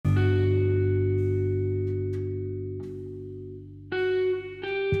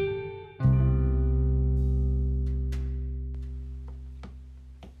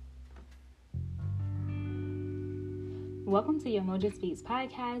Welcome to your Moja Speaks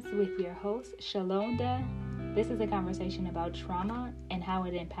podcast with your host, Shalonda. This is a conversation about trauma and how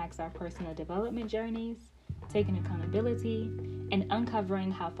it impacts our personal development journeys, taking accountability, and uncovering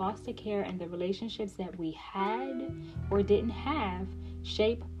how foster care and the relationships that we had or didn't have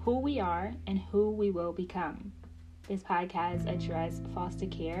shape who we are and who we will become. This podcast addresses foster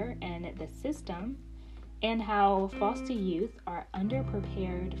care and the system and how foster youth are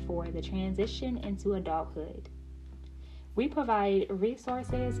underprepared for the transition into adulthood. We provide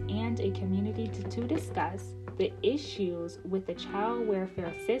resources and a community to discuss the issues with the child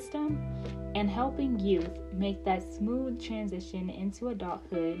welfare system and helping youth make that smooth transition into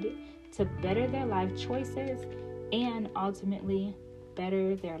adulthood to better their life choices and ultimately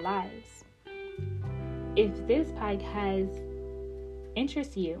better their lives. If this podcast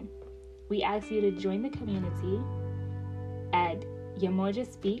interests you, we ask you to join the community at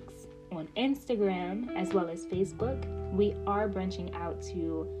Yamoja Speaks on Instagram as well as Facebook. We are branching out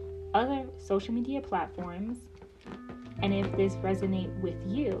to other social media platforms. And if this resonates with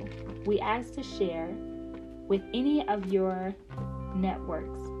you, we ask to share with any of your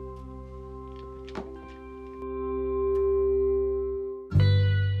networks.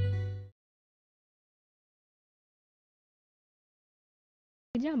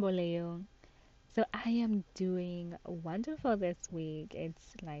 Jambo Leo. So I am doing wonderful this week.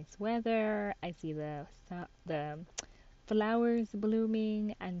 It's nice weather. I see the flowers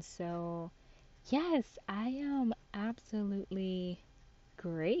blooming, and so yes, I am absolutely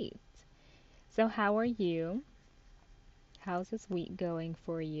great. So how are you? How's this week going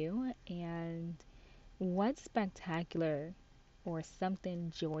for you? And what's spectacular or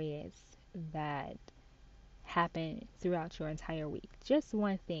something joyous that happened throughout your entire week? Just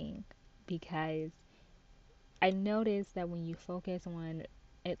one thing, because I noticed that when you focus on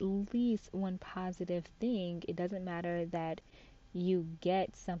at least one positive thing, it doesn't matter that you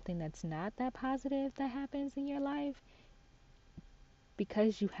get something that's not that positive that happens in your life,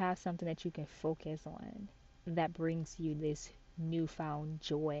 because you have something that you can focus on that brings you this newfound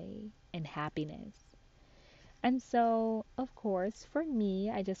joy and happiness. And so, of course, for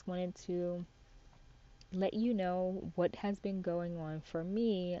me, I just wanted to let you know what has been going on for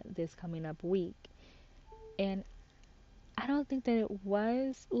me this coming up week. And I don't think that it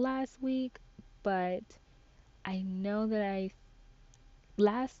was last week, but I know that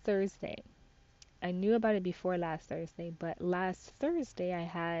last Thursday, I knew about it before last Thursday, but last Thursday I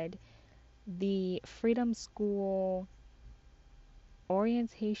had the Freedom School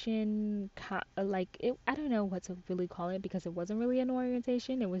orientation, I don't know what to really call it, because it wasn't really an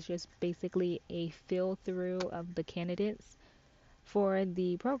orientation. It was just basically a fill through of the candidates for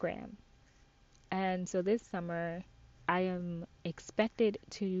the program. And so this summer, I am expected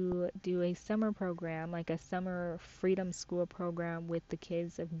to do a summer program, like a summer Freedom School program with the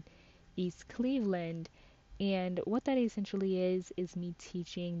kids of East Cleveland. And what that essentially is me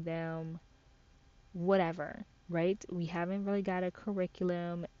teaching them whatever, right? We haven't really got a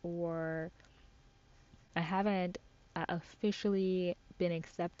curriculum, or I haven't officially been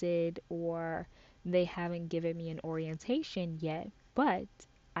accepted, or they haven't given me an orientation yet, but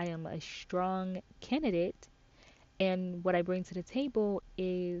I am a strong candidate, and what I bring to the table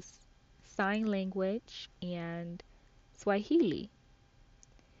is sign language and Swahili.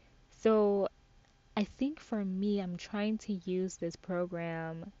 So I think for me, I'm trying to use this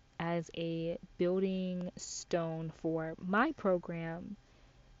program as a building stone for my program,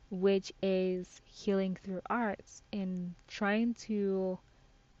 which is healing through arts, and trying to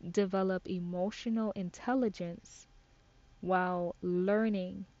develop emotional intelligence while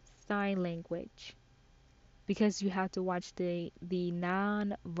learning sign language, because you have to watch the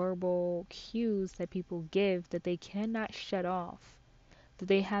non-verbal cues that people give that they cannot shut off, that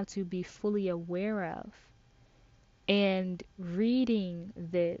they have to be fully aware of, and reading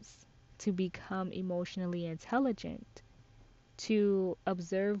this to become emotionally intelligent, to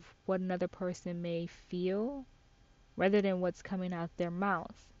observe what another person may feel rather than what's coming out their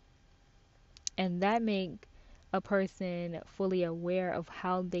mouth, and that make a person fully aware of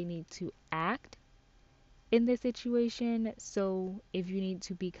how they need to act in this situation. So if you need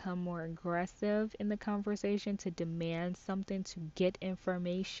to become more aggressive in the conversation to demand something, to get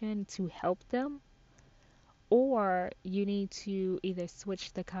information to help them, or you need to either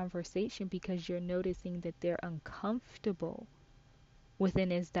switch the conversation because you're noticing that they're uncomfortable within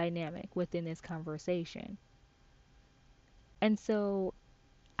this dynamic, within this conversation. And so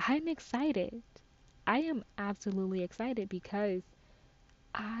I'm excited. I am absolutely excited because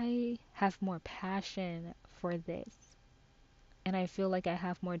I have more passion for this. And I feel like I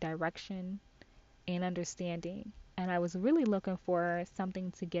have more direction and understanding. And I was really looking for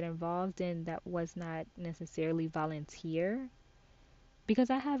something to get involved in that was not necessarily volunteer because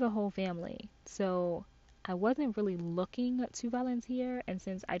I have a whole family. So I wasn't really looking to volunteer. And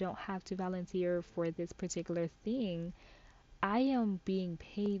since I don't have to volunteer for this particular thing, I am being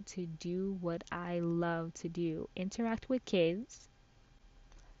paid to do what I love to do, interact with kids,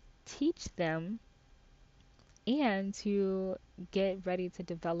 teach them, and to get ready to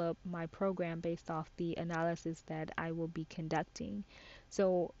develop my program based off the analysis that I will be conducting.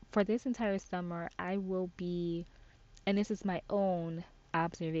 So, for this entire summer, I will be, and this is my own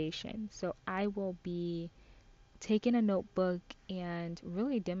observation, so I will be taking a notebook and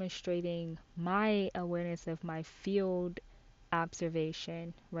really demonstrating my awareness of my field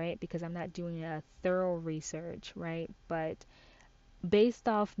observation, right? Because I'm not doing a thorough research, right? But based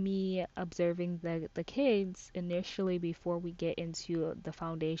off me observing the kids initially before we get into the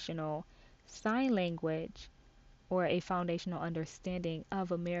foundational sign language or a foundational understanding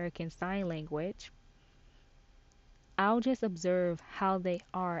of American Sign Language, I'll just observe how they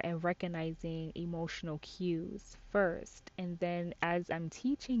are and recognizing emotional cues first. And then as I'm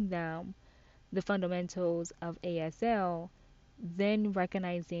teaching them the fundamentals of ASL, then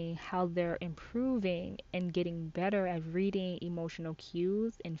recognizing how they're improving and getting better at reading emotional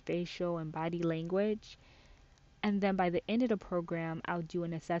cues in facial and body language. And then by the end of the program, I'll do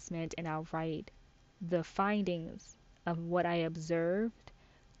an assessment and I'll write the findings of what I observed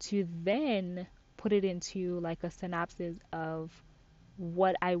to then put it into like a synopsis of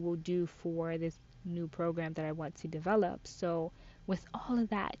what I will do for this new program that I want to develop. So, with all of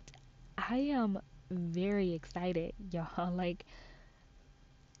that, I am very excited, y'all. Like,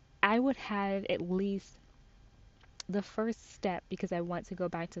 I would have at least the first step because I want to go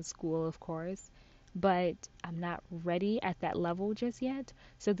back to school, of course, but I'm not ready at that level just yet.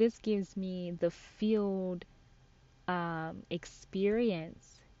 So, this gives me the field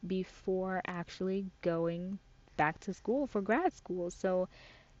experience before actually going back to school for grad school. So,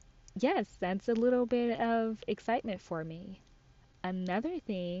 yes, that's a little bit of excitement for me. Another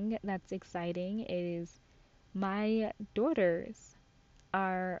thing that's exciting is my daughters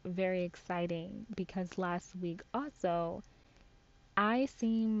are very exciting because last week also I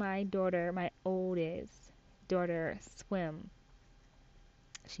seen my daughter, my oldest daughter, swim.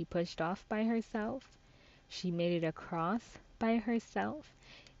 She pushed off by herself. She made it across by herself.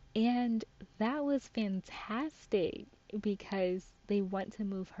 And that was fantastic because they want to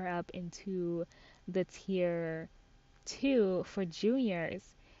move her up into the tier 2 for juniors.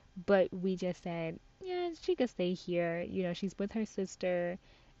 But we just said, yeah, she could stay here. You know, she's with her sister,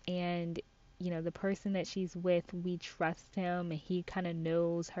 and, you know, the person that she's with, we trust him, and he kind of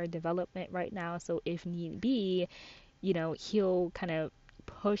knows her development right now. So if need be, you know, he'll kind of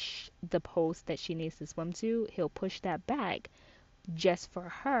push the post that she needs to swim to, he'll push that back just for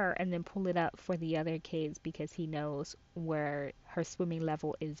her and then pull it up for the other kids because he knows where her swimming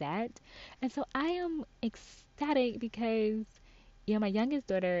level is at. And so I am ecstatic because, you know, my youngest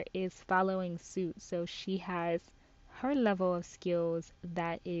daughter is following suit. So she has her level of skills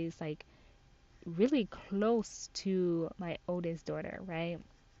that is like really close to my oldest daughter, right?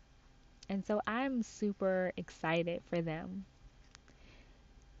 And so I'm super excited for them.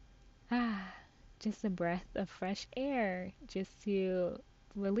 Ah, just a breath of fresh air just to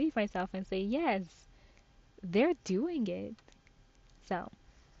relieve myself and say, yes, they're doing it. So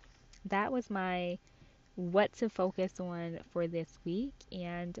that was my what to focus on for this week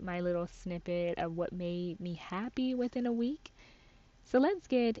and my little snippet of what made me happy within a week. So let's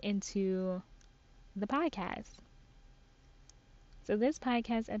get into the podcast. So this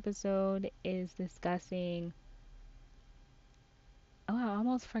podcast episode is discussing, oh, I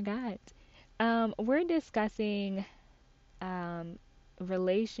almost forgot. We're discussing um,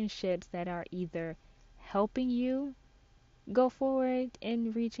 relationships that are either helping you go forward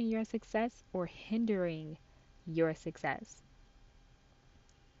in reaching your success or hindering your success.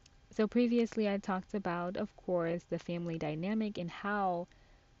 So, previously, I talked about, of course, the family dynamic and how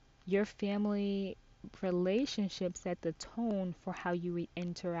your family relationships set the tone for how you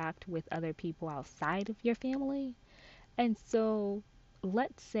interact with other people outside of your family. And so,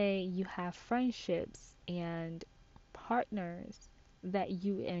 let's say you have friendships and partners that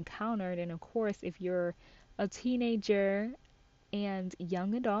you encountered, and of course, if you're a teenager and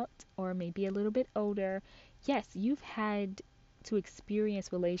young adult, or maybe a little bit older, yes, you've had to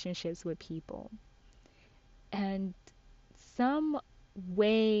experience relationships with people. And some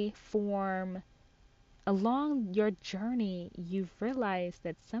way, form, along your journey, you've realized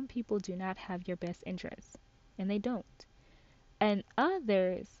that some people do not have your best interests, and they don't. And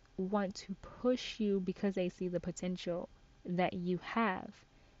others want to push you because they see the potential that you have,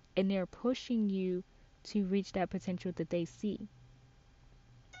 and they're pushing you to reach that potential that they see.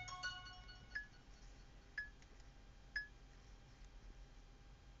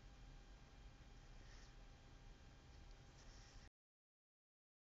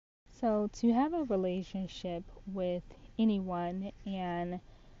 So, to have a relationship with anyone and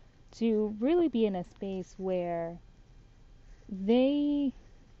to really be in a space where they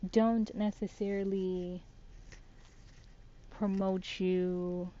don't necessarily promote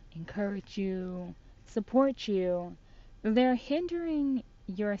you, encourage you, support you, they're hindering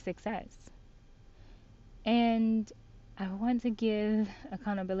your success. And I want to give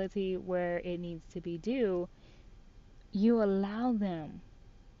accountability where it needs to be due. You allow them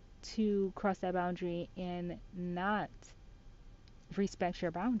to cross that boundary and not respect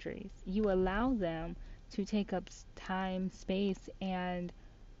your boundaries. You allow them to take up time, space, and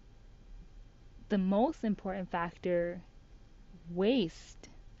the most important factor, waste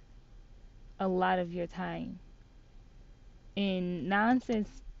a lot of your time in nonsense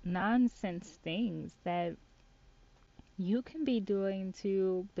things that you can be doing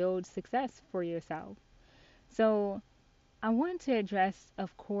to build success for yourself. So, I want to address,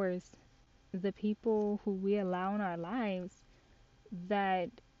 of course, the people who we allow in our lives that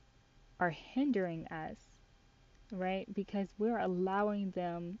are hindering us, right? Because we're allowing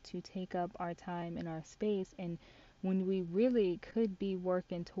them to take up our time and our space. And when we really could be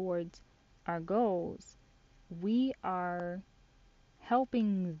working towards our goals, we are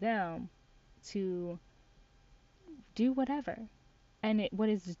helping them to do whatever. And what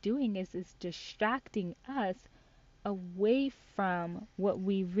it's doing is it's distracting us away from what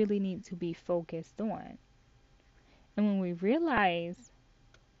we really need to be focused on. And when we realize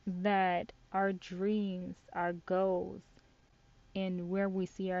that our dreams, our goals, and where we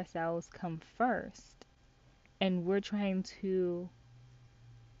see ourselves come first, and we're trying to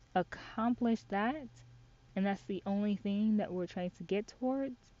accomplish that, and that's the only thing that we're trying to get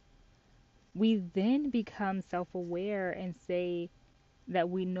towards, we then become self aware and say that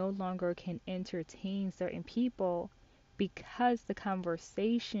we no longer can entertain certain people because the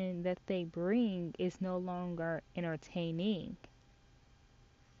conversation that they bring is no longer entertaining.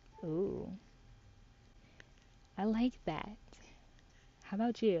 Ooh, I like that. How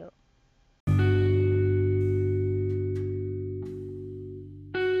about you?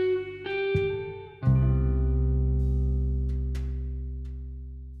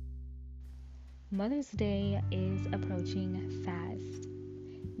 Mother's Day is approaching fast.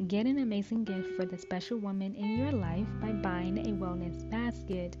 Get an amazing gift for the special woman in your life by buying a wellness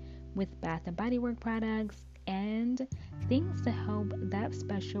basket with Bath and Body Works products and things to help that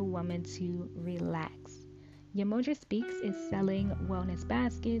special woman to relax. Yamoja Speaks is selling wellness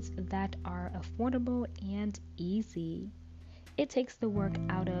baskets that are affordable and easy. It takes the work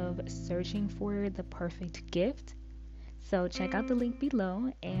out of searching for the perfect gift. So check out the link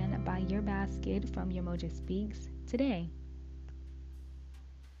below and buy your basket from Yamoja Speaks today.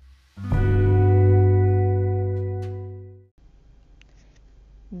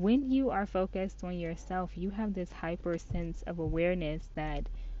 When you are focused on yourself, you have this hyper sense of awareness that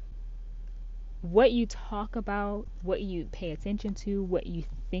what you talk about, what you pay attention to, what you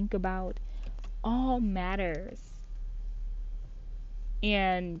think about, all matters.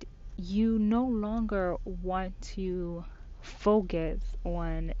 And you no longer want to focus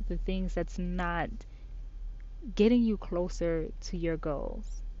on the things that's not getting you closer to your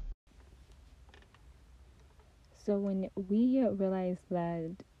goals. So when we realize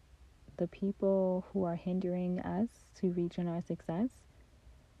that the people who are hindering us to reaching our success,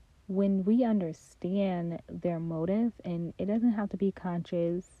 when we understand their motive, and it doesn't have to be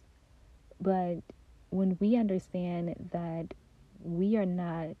conscious, but when we understand that we are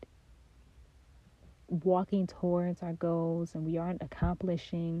not walking towards our goals and we aren't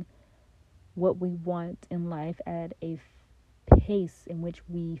accomplishing what we want in life at a pace in which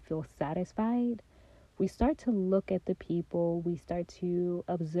we feel satisfied, we start to look at the people, we start to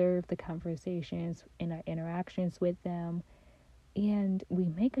observe the conversations and our interactions with them, and we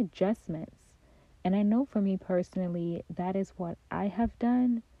make adjustments. And I know for me personally, that is what I have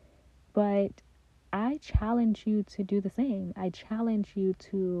done, but I challenge you to do the same. I challenge you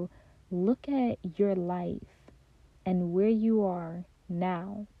to look at your life and where you are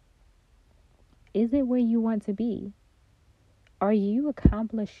now. Is it where you want to be? Are you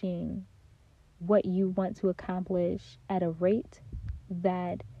accomplishing what you want to accomplish at a rate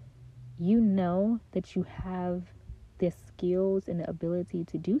that you know that you have the skills and the ability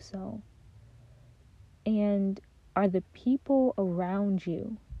to do so? And are the people around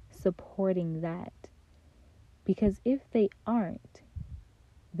you supporting that? Because if they aren't,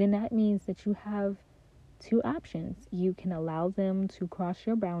 then that means that you have two options. You can allow them to cross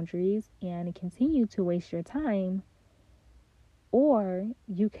your boundaries and continue to waste your time, or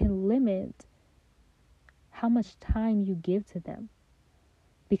you can limit how much time you give to them,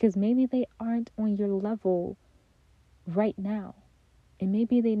 because maybe they aren't on your level right now, and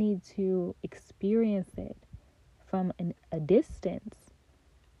maybe they need to experience it from a distance.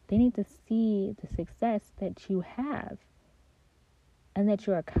 They need to see the success that you have and that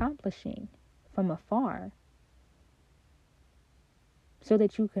you're accomplishing from afar, so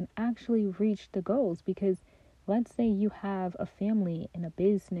that you can actually reach the goals. Because let's say you have a family and a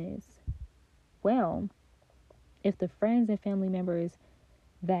business. Well, if the friends and family members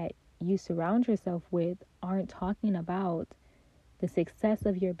that you surround yourself with aren't talking about the success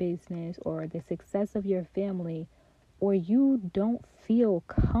of your business or the success of your family, or you don't feel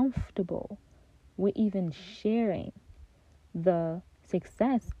comfortable with even sharing the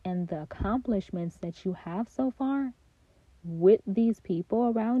success and the accomplishments that you have so far with these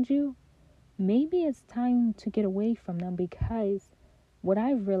people around you, maybe it's time to get away from them. Because what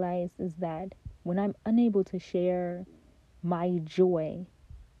I've realized is that when I'm unable to share my joy,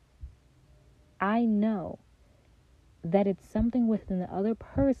 I know that it's something within the other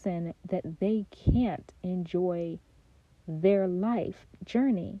person that they can't enjoy their life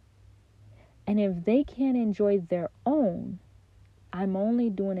journey. And if they can't enjoy their own, I'm only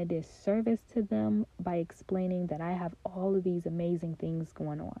doing a disservice to them by explaining that I have all of these amazing things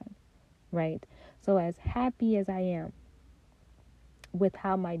going on, right? So as happy as I am with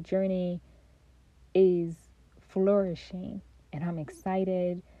how my journey is flourishing, and I'm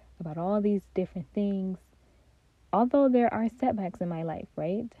excited about all these different things, although there are setbacks in my life,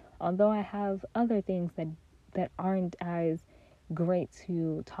 right? Although I have other things that aren't as great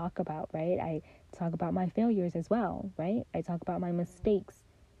to talk about, right? I talk about my failures as well, right? I talk about my mistakes.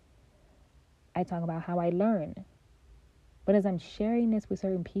 I talk about how I learn. But as I'm sharing this with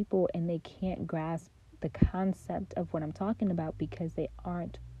certain people and they can't grasp the concept of what I'm talking about because they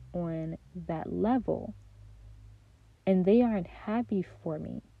aren't on that level, and they aren't happy for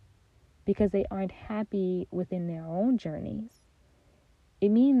me because they aren't happy within their own journeys, it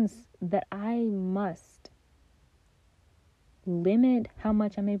means that I must limit how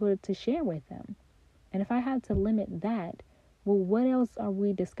much I'm able to share with them. And if I have to limit that, well, what else are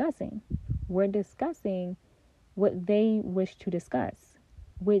we discussing? We're discussing what they wish to discuss,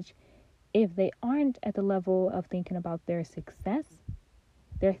 which, if they aren't at the level of thinking about their success,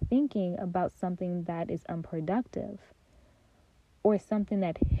 they're thinking about something that is unproductive or something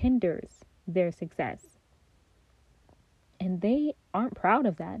that hinders their success. And they aren't proud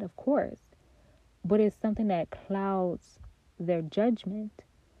of that, of course, but it's something that clouds their judgment,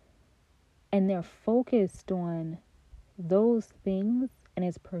 and they're focused on those things, and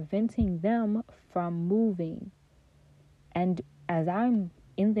it's preventing them from moving. And as I'm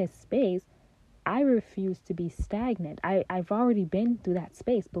in this space, I refuse to be stagnant. I've already been through that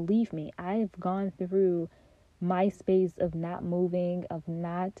space. Believe me, I've gone through my space of not moving, of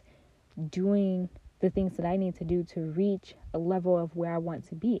not doing the things that I need to do to reach a level of where I want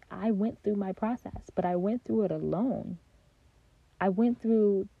to be. I went through my process, but I went through it alone. I went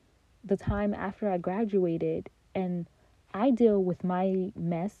through the time after I graduated, and I deal with my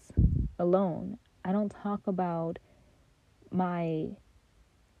mess alone. I don't talk about my,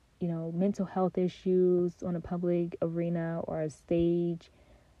 mental health issues on a public arena or a stage.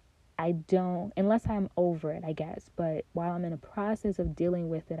 I don't, unless I'm over it, I guess. But while I'm in a process of dealing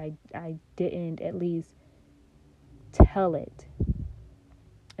with it, I didn't at least tell it.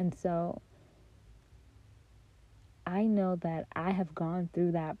 And so I know that I have gone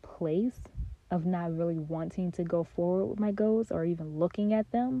through that place of not really wanting to go forward with my goals or even looking at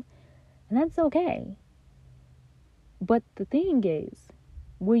them. And that's okay. But the thing is,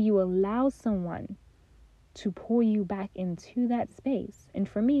 will you allow someone to pull you back into that space? And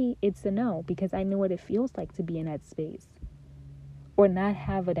for me, it's a no, because I know what it feels like to be in that space or not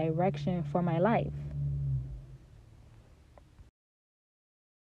have a direction for my life.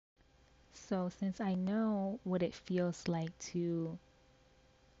 So, since I know what it feels like to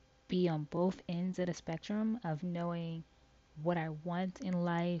be on both ends of the spectrum of knowing what I want in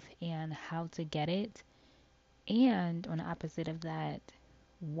life and how to get it, and on the opposite of that,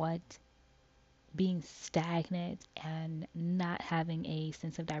 what being stagnant and not having a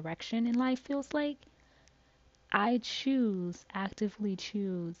sense of direction in life feels like, I actively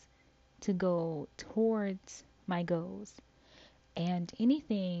choose to go towards my goals. And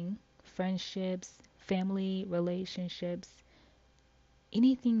anything, friendships, family relationships,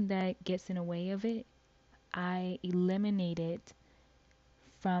 anything that gets in the way of it, I eliminate it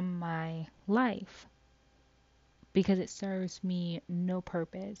from my life because it serves me no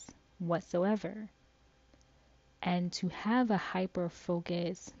purpose whatsoever. And to have a hyper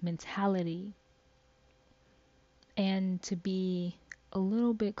focused mentality and to be a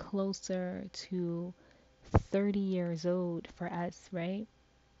little bit closer to 30 years old for us, right?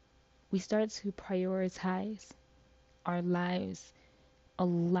 We start to prioritize our lives a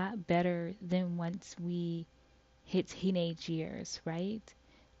lot better than once we hit teenage years, right?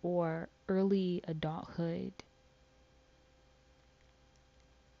 Or early adulthood.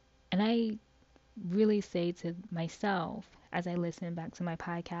 And I really say to myself as I listen back to my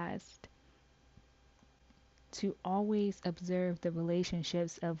podcast to always observe the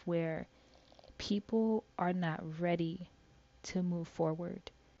relationships of where people are not ready to move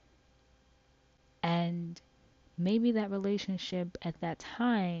forward. And maybe that relationship at that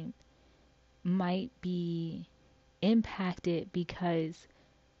time might be impacted because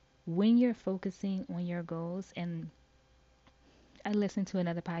when you're focusing on your goals, and I listened to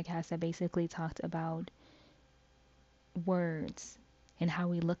another podcast that basically talked about words and how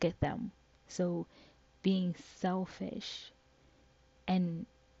we look at them. So being selfish and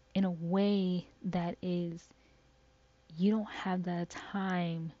in a way that is you don't have the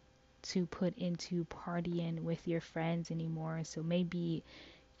time to put into partying with your friends anymore. So maybe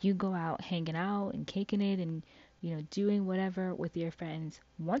you go out hanging out and kicking it and doing whatever with your friends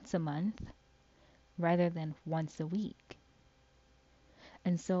once a month rather than once a week.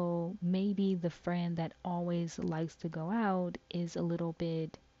 And so maybe the friend that always likes to go out is a little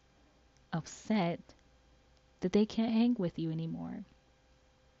bit upset that they can't hang with you anymore.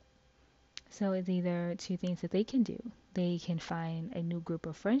 So it's either two things that they can do. They can find a new group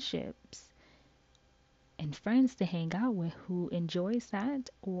of friendships and friends to hang out with who enjoys that,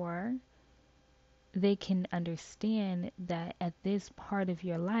 or they can understand that at this part of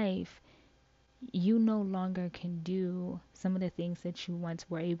your life, you no longer can do some of the things that you once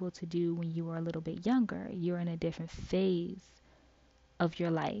were able to do when you were a little bit younger. You're in a different phase of your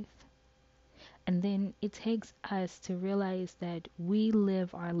life. And then it takes us to realize that we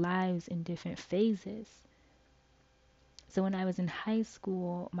live our lives in different phases. So when I was in high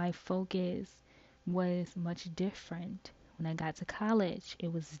school, my focus was much different. When I got to college,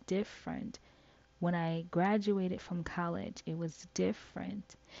 it was different. When I graduated from college, it was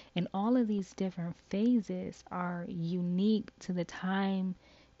different. And all of these different phases are unique to the time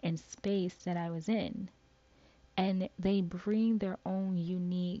and space that I was in. And they bring their own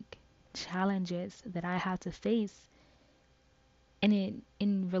unique challenges that I have to face. And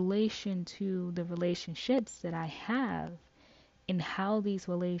in relation to the relationships that I have, and how these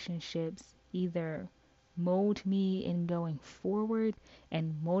relationships either mold me in going forward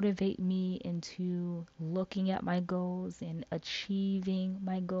and motivate me into looking at my goals and achieving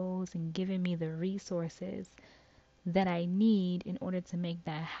my goals and giving me the resources that I need in order to make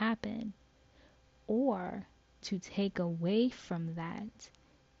that happen, or to take away from that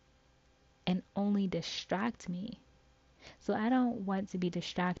and only distract me. So I don't want to be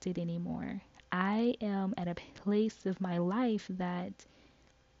distracted anymore. I am at a place of my life that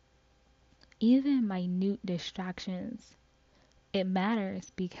even minute distractions, it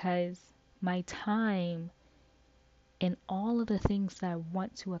matters because my time and all of the things that I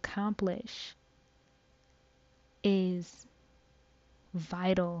want to accomplish is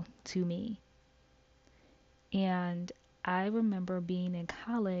vital to me. And I remember being in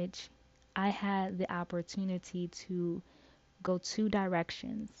college, I had the opportunity to go two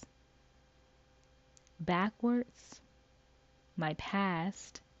directions: backwards, my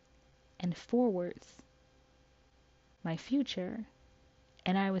past, and forwards, my future.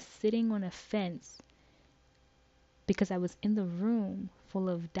 And I was sitting on a fence because I was in the room full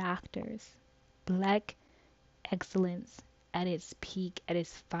of doctors, black excellence at its peak, at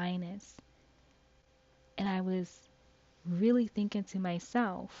its finest. And I was really thinking to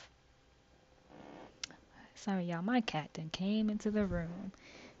myself, sorry y'all, my cat then came into the room.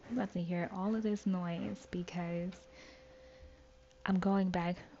 I'm about to hear all of this noise because I'm going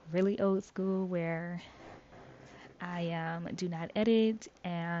back really old school where I do not edit,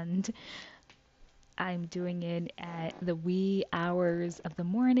 and I'm doing it at the wee hours of the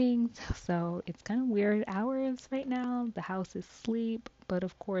morning. So it's kind of weird hours right now. The house is asleep, but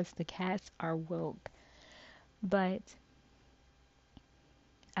of course the cats are woke. But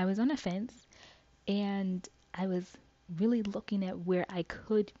I was on a fence and I was really looking at where I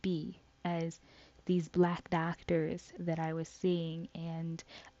could be as these black doctors that I was seeing, and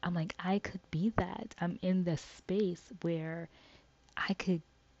I'm like, I could be that. I'm in the space where I could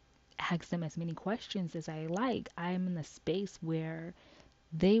ask them as many questions as I like. I am in a space where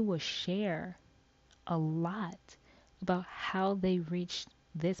they will share a lot about how they reached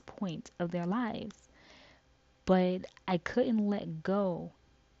this point of their lives. But I couldn't let go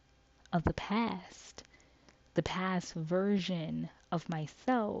of the past version of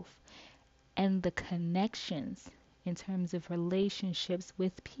myself, and the connections in terms of relationships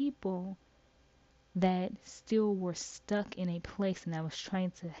with people that still were stuck in a place, and I was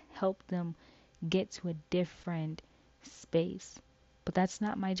trying to help them get to a different space. But that's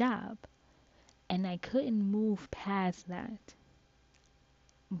not my job. And I couldn't move past that.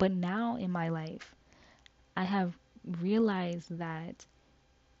 But now in my life, I have realized that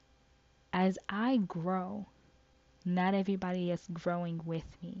as I grow, not everybody is growing with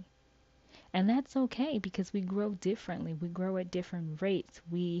me. And that's okay because we grow differently. We grow at different rates.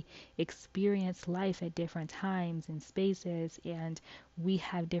 We experience life at different times and spaces, and we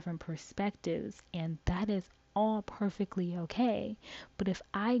have different perspectives, and that is all perfectly okay. But if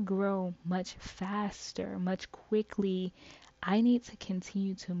I grow much faster, much quickly, I need to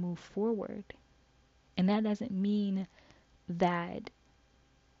continue to move forward. And that doesn't mean that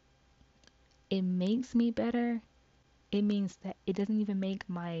it makes me better. It means that it doesn't even make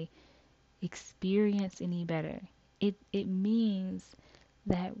my experience any better. It means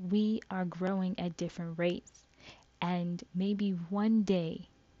that we are growing at different rates, and maybe one day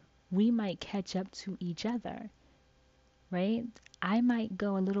we might catch up to each other, right? I might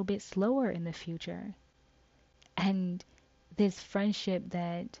go a little bit slower in the future, and this friendship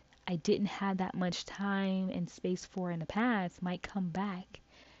that I didn't have that much time and space for in the past might come back.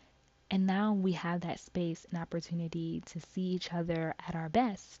 And now we have that space and opportunity to see each other at our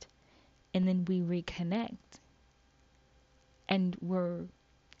best. And then we reconnect. And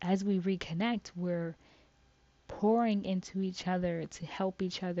as we reconnect, we're pouring into each other to help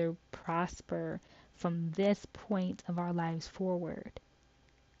each other prosper from this point of our lives forward.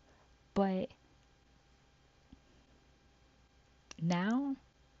 But now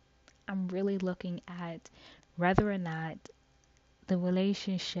I'm really looking at whether or not the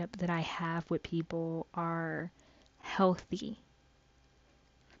relationship that I have with people are healthy,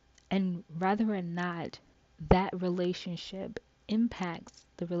 and whether or not that relationship impacts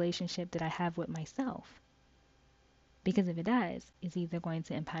the relationship that I have with myself. Because if it does, it's either going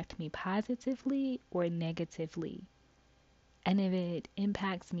to impact me positively or negatively. And if it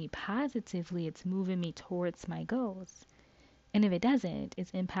impacts me positively, it's moving me towards my goals. And if it doesn't,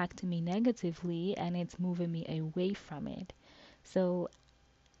 it's impacting me negatively and it's moving me away from it. So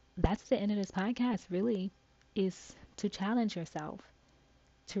that's the end of this podcast, really, is to challenge yourself,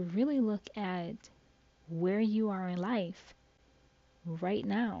 to really look at where you are in life right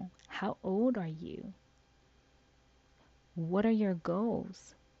now. How old are you? What are your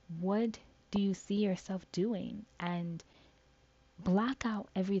goals? What do you see yourself doing? And block out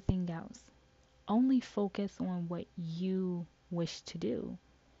everything else. Only focus on what you wish to do,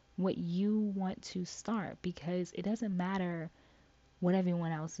 what you want to start, because it doesn't matter what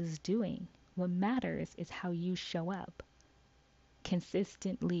everyone else is doing. What matters is how you show up,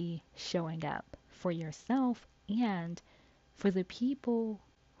 consistently showing up for yourself and for the people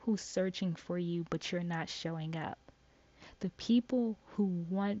who's searching for you, but you're not showing up. The people who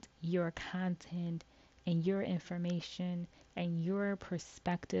want your content and your information and your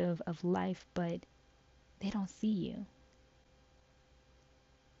perspective of life, but they don't see you.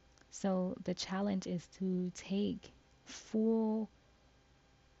 So the challenge is to take full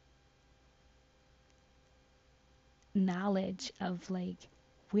knowledge of like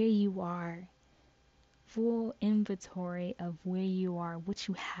where you are, full inventory of where you are, what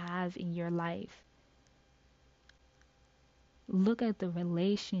you have in your life. Look at the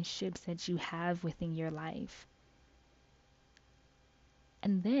relationships that you have within your life.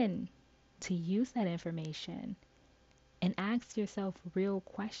 And then to use that information and ask yourself real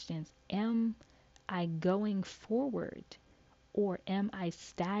questions. Am I going forward or am I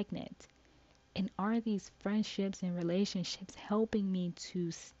stagnant? And are these friendships and relationships helping me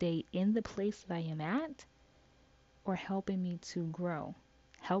to stay in the place that I am at, or helping me to grow,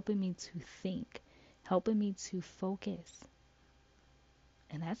 helping me to think, helping me to focus?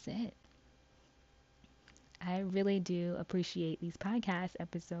 And that's it. I really do appreciate these podcast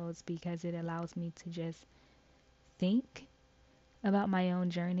episodes because it allows me to just think about my own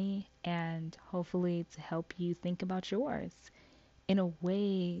journey and hopefully to help you think about yours in a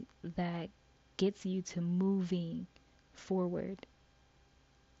way that gets you to moving forward.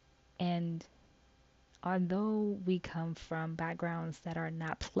 And although we come from backgrounds that are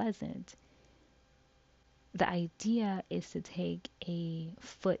not pleasant, The idea is to take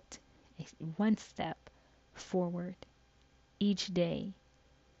one step forward each day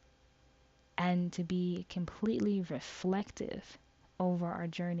and to be completely reflective over our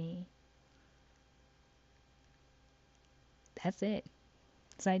journey. That's it.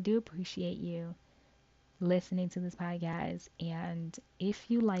 So I do appreciate you listening to this podcast. And if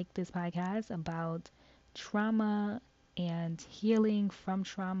you like this podcast about trauma and healing from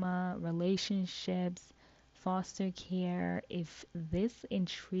trauma, relationships, foster care, if this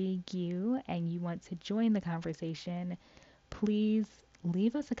intrigued you and you want to join the conversation, please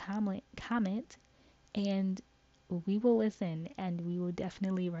leave us a comment and we will listen and we will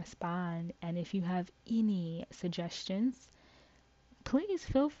definitely respond. And if you have any suggestions, please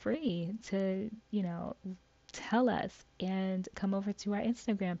feel free to, tell us and come over to our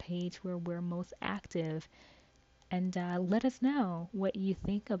Instagram page where we're most active and let us know what you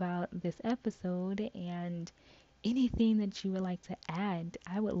think about this episode and anything that you would like to add.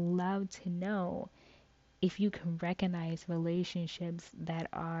 I would love to know if you can recognize relationships that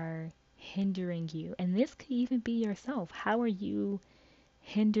are hindering you. And this could even be yourself. How are you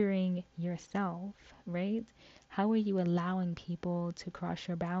hindering yourself, right? How are you allowing people to cross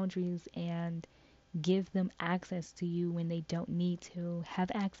your boundaries and give them access to you when they don't need to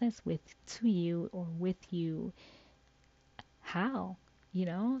have access to you or with you? How?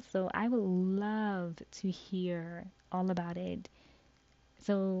 So I would love to hear all about it.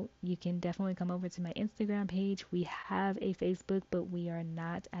 So you can definitely come over to my Instagram page. We have a Facebook, but we are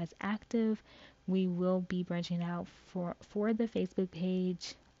not as active. We will be branching out for the Facebook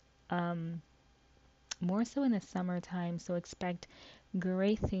page, um, more so in the summertime. So expect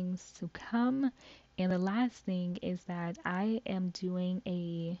great things to come. And the last thing is that I am doing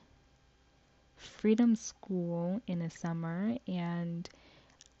a freedom school in the summer, and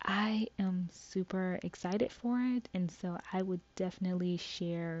I am super excited for it, and so I would definitely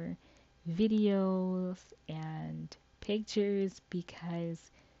share videos and pictures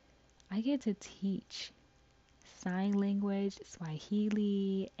because I get to teach sign language,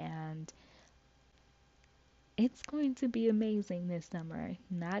 Swahili, and it's going to be amazing this summer.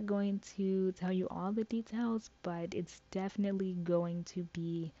 Not going to tell you all the details, but it's definitely going to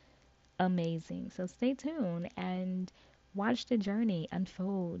be amazing. So stay tuned and watch the journey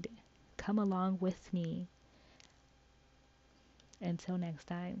unfold. Come along with me. Until next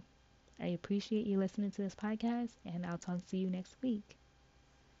time, I appreciate you listening to this podcast, and I'll talk to you next week.